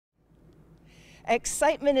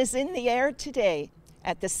Excitement is in the air today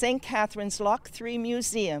at the St. Catharines Loch 3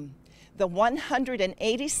 Museum. The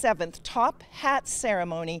 187th Top Hat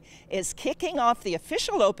ceremony is kicking off the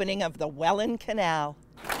official opening of the Welland Canal.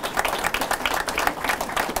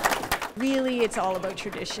 Really, it's all about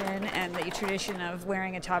tradition, and the tradition of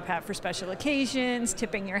wearing a top hat for special occasions,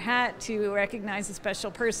 tipping your hat to recognize a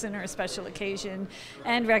special person or a special occasion,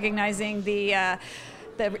 and recognizing the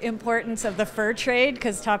importance of the fur trade,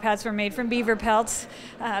 because top hats were made from beaver pelts,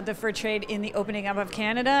 the fur trade in the opening up of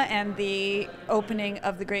Canada and the opening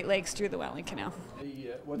of the Great Lakes through the Welland Canal.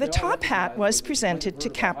 The top hat was presented to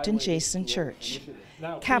Captain Jason Church.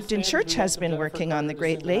 Captain Church has been working on the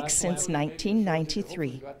Great Lakes since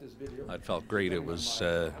 1993. It felt great. It was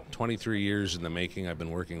 23 years in the making. I've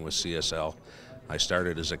been working with CSL. I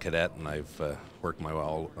started as a cadet, and I've worked my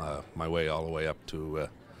way all the way up to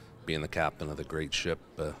being the captain of the great ship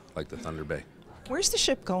like the Thunder Bay. Where's the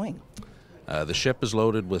ship going? The ship is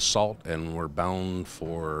loaded with salt, and we're bound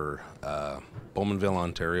for Bowmanville,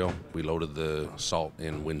 Ontario. We loaded the salt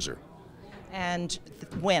in Windsor. And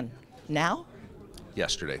when? Now?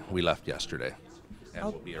 Yesterday. We left yesterday, and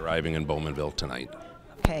we'll be arriving in Bowmanville tonight.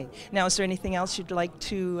 Okay. Now, is there anything else you'd like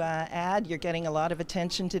to add? You're getting a lot of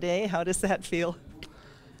attention today. How does that feel?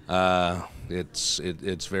 It's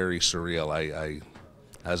very surreal.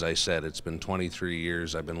 As I said, it's been 23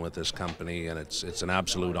 years I've been with this company, and it's an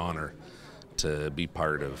absolute honor to be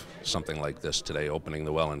part of something like this today, opening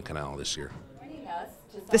the Welland Canal this year.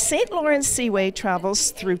 The St. Lawrence Seaway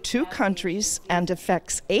travels through 2 countries and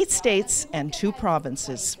affects 8 states and 2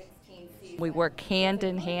 provinces. We work hand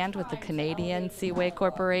in hand with the Canadian Seaway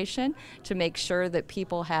Corporation to make sure that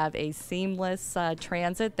people have a seamless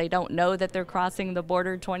transit. They don't know that they're crossing the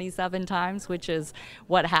border 27 times, which is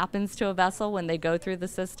what happens to a vessel when they go through the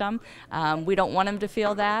system. We don't want them to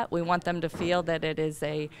feel that. We want them to feel that it is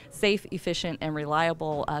a safe, efficient, and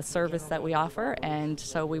reliable service that we offer, and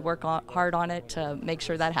so we work hard on it to make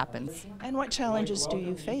sure that happens. And what challenges do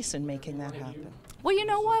you face in making that happen? Well, you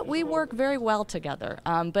know what? We work very well together,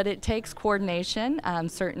 but it takes coordination.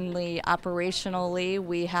 Certainly, operationally,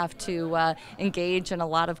 we have to engage in a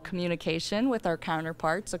lot of communication with our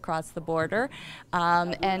counterparts across the border,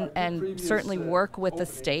 and certainly work with the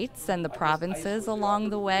states and the provinces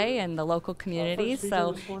along the way and the local communities.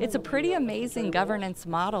 So it's a pretty amazing governance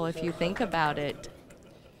model if you think about it.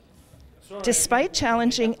 Despite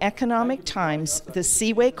challenging economic times, the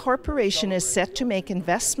Seaway Corporation is set to make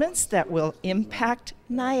investments that will impact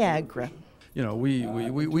Niagara. You know,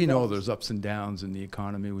 we know there's ups and downs in the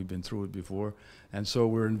economy. We've been through it before. And so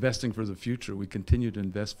we're investing for the future. We continue to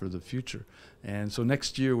invest for the future. And so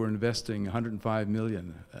next year we're investing $105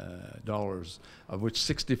 million, of which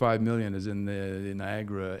 $65 million is in the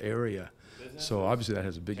Niagara area. So obviously that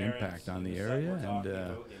has a big impact on the area,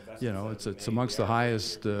 and you know, it's amongst the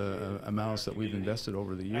highest amounts that we've invested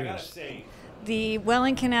over the years. The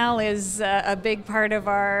Welland Canal is a big part of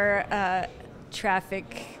our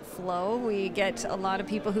traffic flow. We get a lot of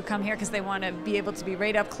people who come here because they want to be able to be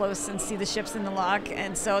right up close and see the ships in the loch,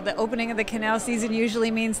 and so the opening of the canal season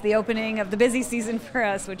usually means the opening of the busy season for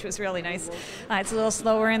us, which was really nice. It's a little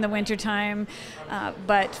slower in the wintertime,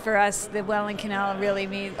 but for us the Welland Canal really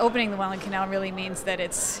means, opening the Welland Canal really means that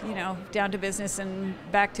it's, you know, down to business and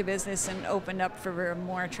back to business and opened up for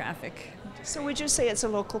more traffic. So would you say it's a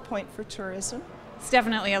local point for tourism? It's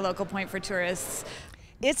definitely a local point for tourists.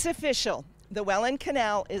 It's official. The Welland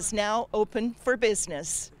Canal is now open for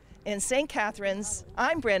business. In St. Catharines,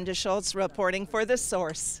 I'm Brenda Schultz reporting for The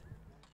Source.